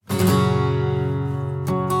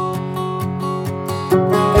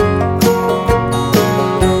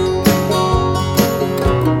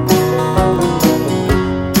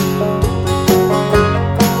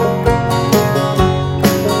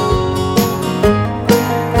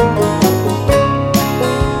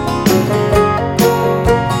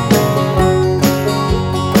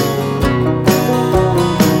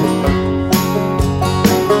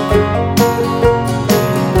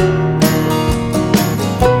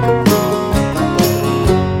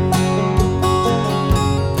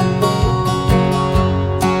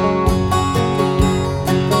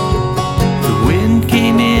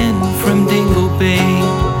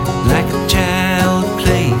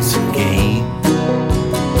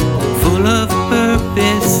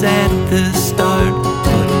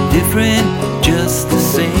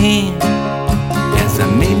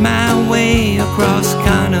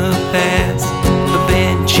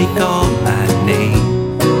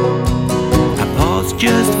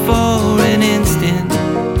just for an instant,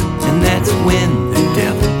 and that's when the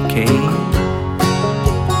devil came.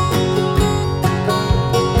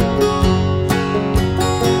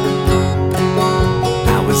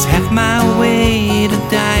 I was half my way to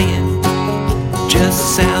dying,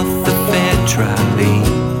 just south of Fairtrolly.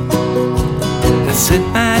 I set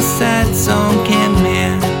my sights on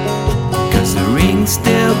Kenmare, 'cause the ring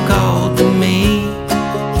still called to me.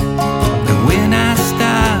 And when I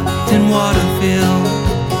stopped in Waterville,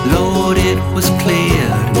 Lord, it was clear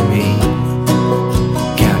to me.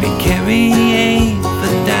 County Kerry ain't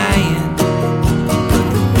for dying, but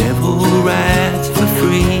the devil rides for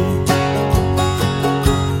free.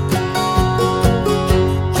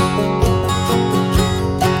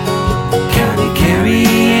 County Kerry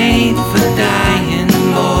ain't for dying,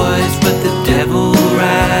 boys, but the devil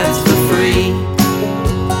rides for free.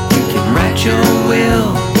 You can write your will,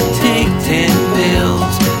 take 10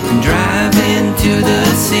 pills, and drive into the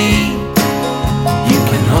sea. You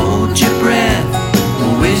can hold your breath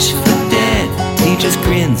and wish for death. He just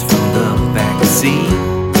grins from the back seat.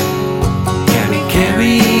 County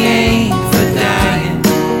Kerry ain't for dying,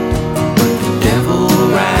 but the devil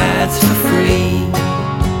rides for free.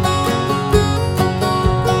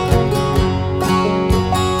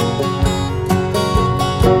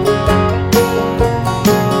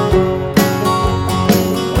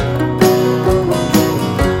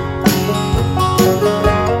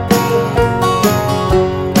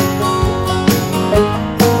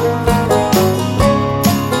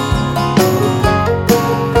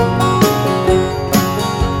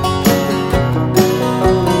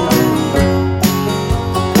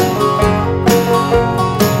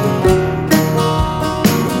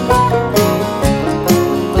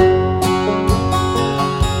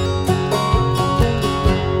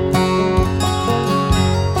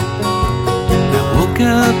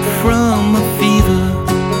 Up from a fever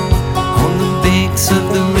on the banks of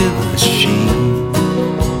the river she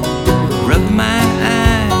rubbed my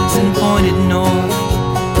eyes and pointed north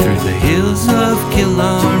through the hills of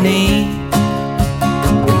Killarney.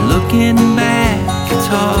 And looking back, it's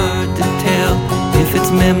hard to tell if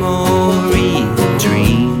it's memory or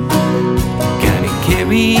dream. County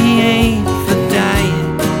Kerry ain't for dying,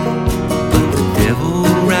 but the devil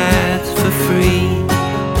rides for free.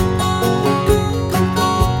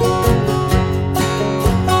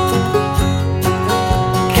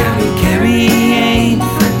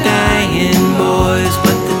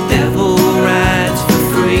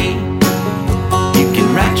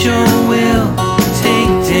 Your will,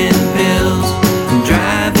 take 10 pills, and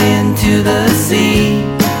drive into the sea.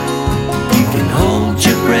 You can hold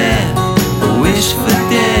your breath or wish for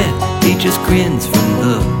death. He just grins from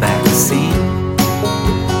the back seat.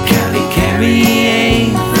 County Kerry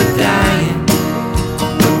ain't for dying,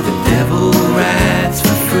 but the devil rides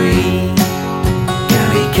for free.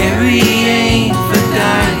 County Kerry ain't